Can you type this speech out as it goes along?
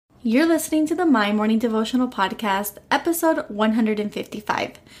You're listening to the My Morning Devotional Podcast, episode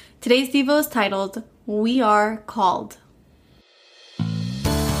 155. Today's Devo is titled, We Are Called.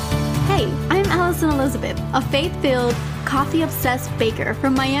 Hey, I'm Allison Elizabeth, a faith-filled, coffee-obsessed baker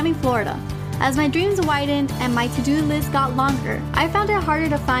from Miami, Florida. As my dreams widened and my to-do list got longer, I found it harder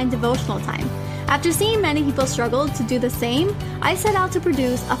to find devotional time. After seeing many people struggle to do the same, I set out to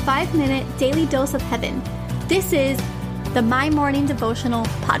produce a 5-minute daily dose of heaven. This is the My Morning Devotional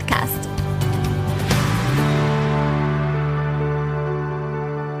Podcast.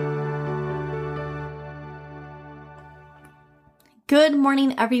 Good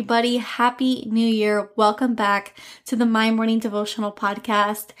morning, everybody. Happy New Year. Welcome back to the My Morning Devotional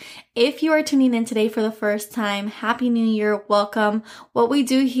Podcast. If you are tuning in today for the first time, Happy New Year. Welcome. What we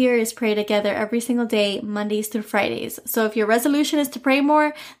do here is pray together every single day, Mondays through Fridays. So if your resolution is to pray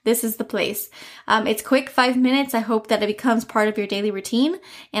more, this is the place. It's quick, 5 minutes. I hope that it becomes part of your daily routine,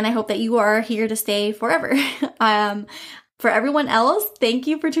 and I hope that you are here to stay forever. For everyone else, thank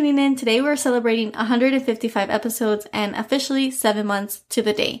you for tuning in. Today we're celebrating 155 episodes and officially 7 months to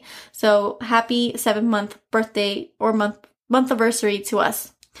the day. So happy 7-month birthday or month anniversary to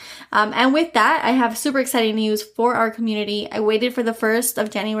us. And with that, I have super exciting news for our community. I waited for the 1st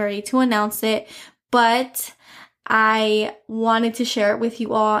of January to announce it, but I wanted to share it with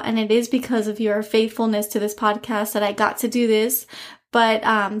you all, and it is because of your faithfulness to this podcast that I got to do this. But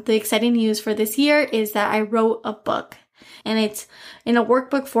the exciting news for this year is that I wrote a book. And it's in a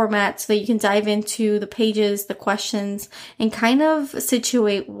workbook format so that you can dive into the pages, the questions, and kind of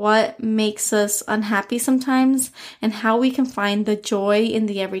situate what makes us unhappy sometimes and how we can find the joy in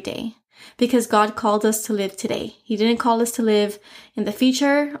the everyday. Because God called us to live today. He didn't call us to live in the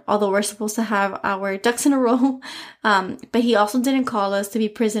future, although we're supposed to have our ducks in a row. But He also didn't call us to be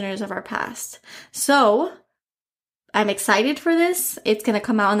prisoners of our past. So I'm excited for this. It's going to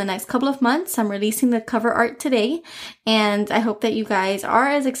come out in the next couple of months. I'm releasing the cover art today, and I hope that you guys are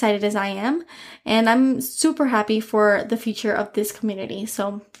as excited as I am. And I'm super happy for the future of this community.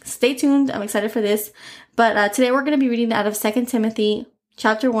 So stay tuned. I'm excited for this. But today we're going to be reading out of 2 Timothy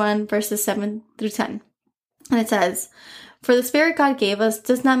chapter 1, verses 7 through 10. And it says, "For the Spirit God gave us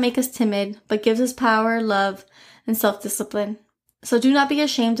does not make us timid, but gives us power, love, and self-discipline. So do not be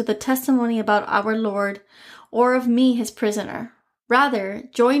ashamed of the testimony about our Lord, or of me, his prisoner. Rather,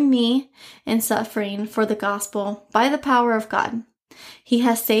 join me in suffering for the gospel by the power of God. He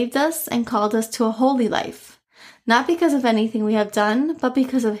has saved us and called us to a holy life, not because of anything we have done, but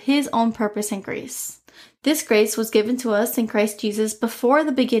because of his own purpose and grace. This grace was given to us in Christ Jesus before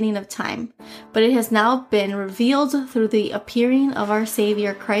the beginning of time, but it has now been revealed through the appearing of our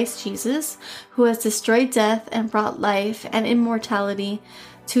Savior Christ Jesus, who has destroyed death and brought life and immortality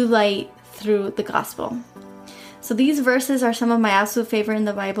to light through the gospel." So these verses are some of my absolute favorite in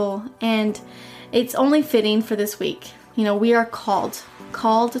the Bible, and it's only fitting for this week. You know, we are called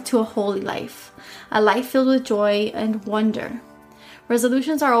to a holy life, a life filled with joy and wonder.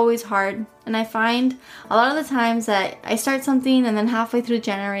 Resolutions are always hard, and I find a lot of the times that I start something and then halfway through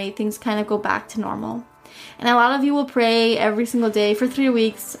January, things kind of go back to normal. And a lot of you will pray every single day for 3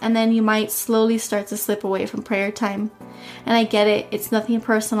 weeks, and then you might slowly start to slip away from prayer time. And I get it, it's nothing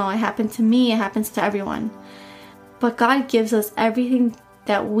personal. It happened to me, it happens to everyone. But God gives us everything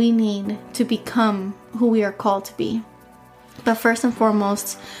that we need to become who we are called to be. But first and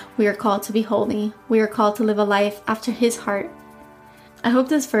foremost, we are called to be holy. We are called to live a life after His heart. I hope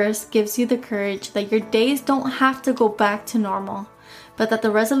this verse gives you the courage that your days don't have to go back to normal, but that the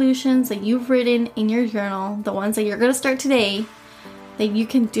resolutions that you've written in your journal, the ones that you're going to start today, that you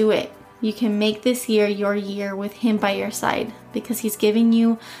can do it. You can make this year your year with Him by your side, because He's giving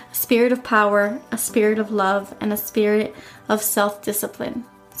you a spirit of power, a spirit of love, and a spirit of self-discipline.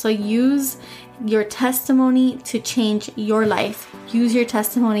 So use your testimony to change your life. Use your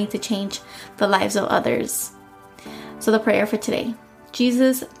testimony to change the lives of others. So the prayer for today.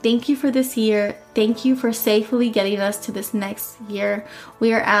 Jesus, thank you for this year. Thank you for safely getting us to this next year.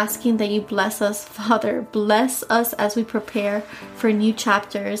 We are asking that you bless us, Father. Bless us as we prepare for new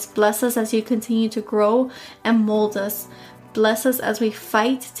chapters. Bless us as you continue to grow and mold us. Bless us as we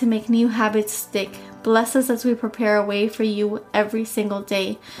fight to make new habits stick. Bless us as we prepare a way for you every single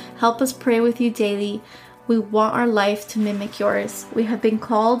day. Help us pray with you daily. We want our life to mimic yours. We have been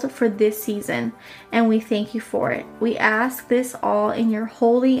called for this season, and we thank you for it. We ask this all in your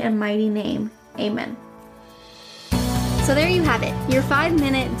holy and mighty name. Amen. So there you have it, your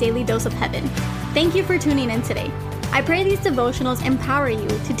 5-minute daily dose of heaven. Thank you for tuning in today. I pray these devotionals empower you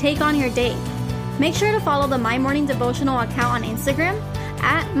to take on your day. Make sure to follow the My Morning Devotional account on Instagram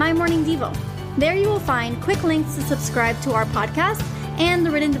 @MyMorningDevo. There you will find quick links to subscribe to our podcast and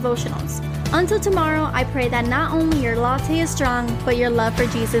the written devotionals. Until tomorrow, I pray that not only your latte is strong, but your love for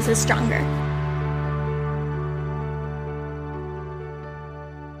Jesus is stronger.